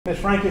Ms.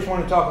 Frank just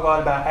wanted to talk a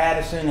lot about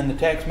Addison and the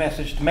text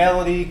message to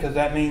Melody, because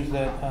that means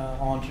that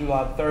on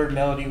July 3rd,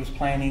 Melody was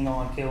planning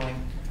on killing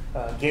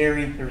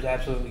Gary. There's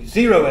absolutely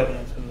zero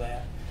evidence of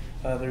that.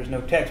 There's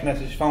no text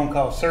message, phone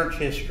call, search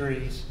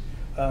histories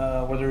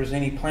where there was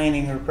any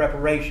planning or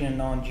preparation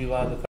on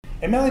July the 3rd.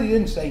 And Melody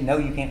didn't say, no,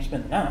 you can't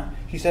spend the night.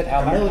 She said,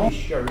 how about Melody's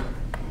shirt?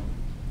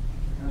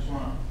 I just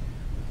want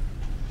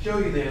to show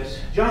you this.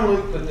 John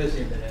Luke put this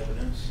into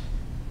evidence.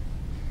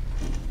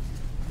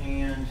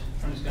 And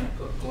I'm just going to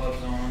put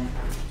gloves on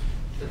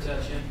to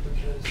touch it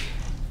because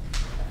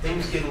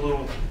things get a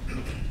little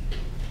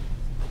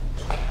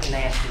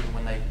nasty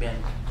when they've been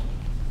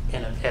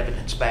in an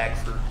evidence bag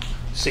for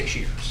 6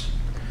 years.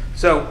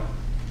 So,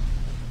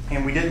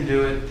 and we didn't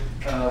do it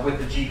with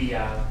the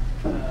GBI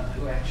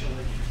who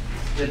actually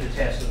did the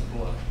test of the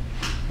blood.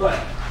 But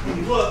when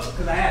you look,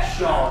 because I asked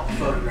Shaw at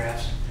the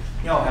photographs,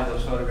 y'all have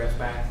those photographs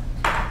back.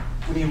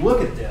 When you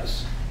look at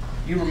this,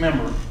 you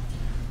remember,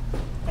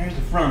 there's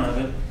the front of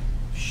it.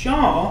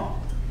 Shaw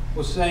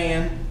was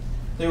saying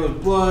there was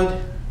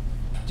blood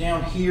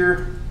down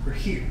here or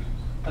here.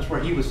 That's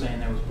where he was saying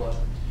there was blood.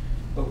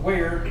 But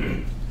where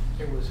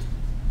there was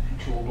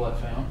actual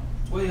blood found,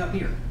 way up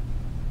here.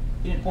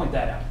 He didn't point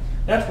that out.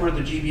 That's where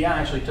the GBI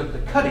actually took the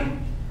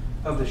cutting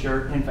of the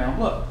shirt and found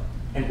blood.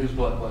 And whose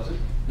blood was it?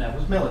 That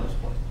was Melody's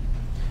blood.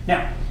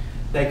 Now,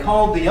 they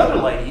called the other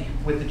lady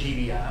with the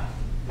GBI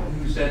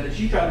who said that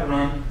she tried to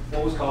run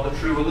what was called a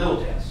true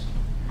allele test.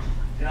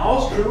 And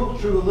all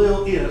true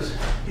allele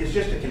is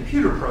just a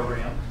computer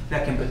program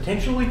that can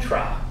potentially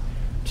try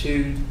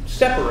to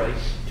separate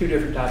two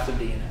different types of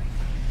DNA.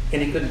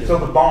 And it couldn't do it. So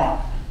the barn,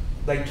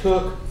 they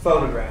took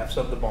photographs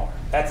of the barn.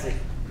 That's it.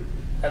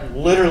 That's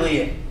literally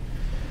it.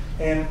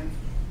 And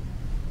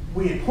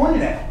we had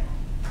pointed out,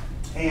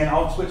 and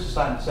I'll switch the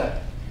slide in a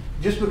second,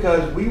 just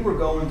because we were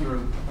going through,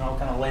 and I'll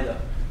kind of lay the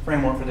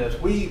framework for this,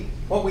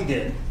 what we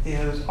did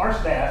is our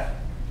staff,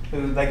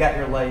 who they got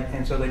here late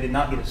and so they did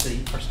not get a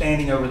seat, are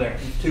standing over there,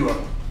 two of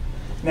them.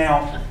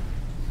 Now,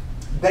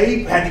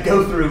 they had to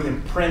go through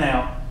and print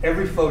out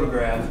every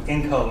photograph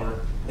in color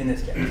in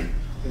this case.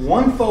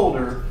 One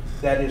folder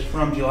that is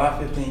from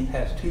July 15th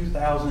has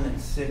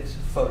 2006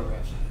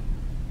 photographs of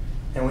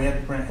it. And we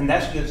had to print, and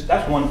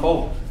that's one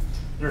folder.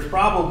 There's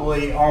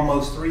probably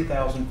almost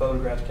 3,000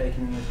 photographs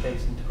taken in this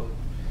case in total.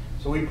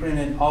 So we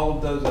printed all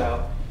of those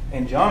out,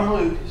 and John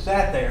Luke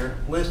sat there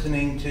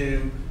listening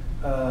to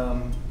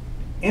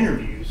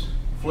interviews,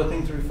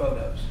 flipping through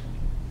photos.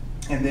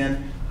 And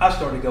then I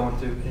started going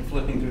through and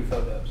flipping through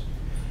photos.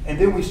 And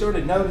then we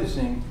started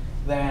noticing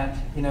that,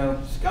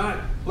 Scott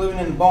living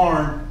in the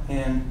barn,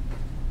 and,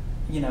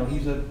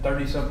 he's a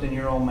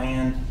 30-something-year-old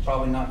man,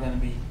 probably not going to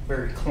be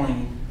very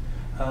clean.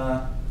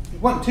 It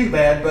wasn't too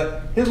bad,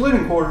 but his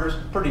living quarters,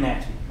 pretty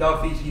nasty.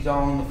 Dog feces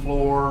all on the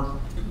floor.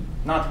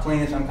 Not the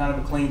cleanest. I'm kind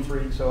of a clean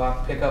freak, so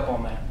I pick up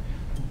on that.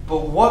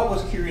 But what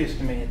was curious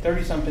to me, a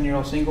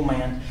 30-something-year-old single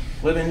man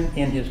living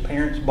in his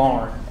parents'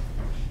 barn,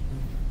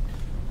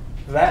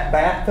 that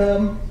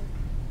bathtub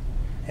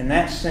and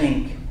that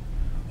sink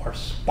are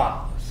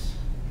spotless.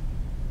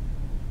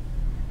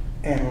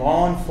 And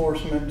law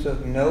enforcement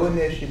took no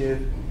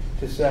initiative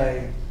to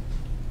say,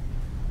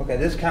 okay,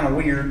 this is kind of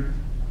weird.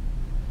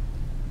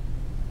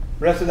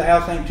 Rest of the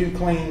house ain't too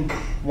clean.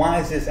 Why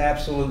is this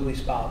absolutely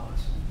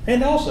spotless?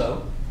 And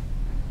also,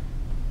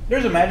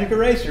 there's a magic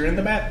eraser in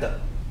the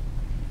bathtub.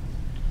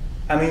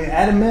 I mean,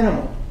 at a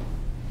minimum,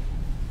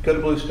 could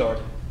have blue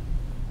started.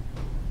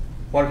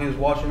 What if he was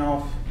washing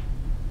off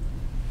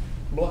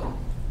blood?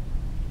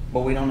 But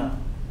we don't know,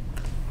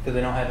 because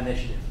they don't have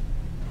initiative.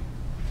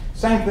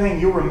 Same thing,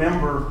 you'll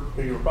remember,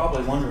 or you were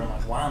probably wondering,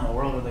 like, why in the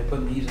world are they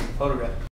putting these in the photograph?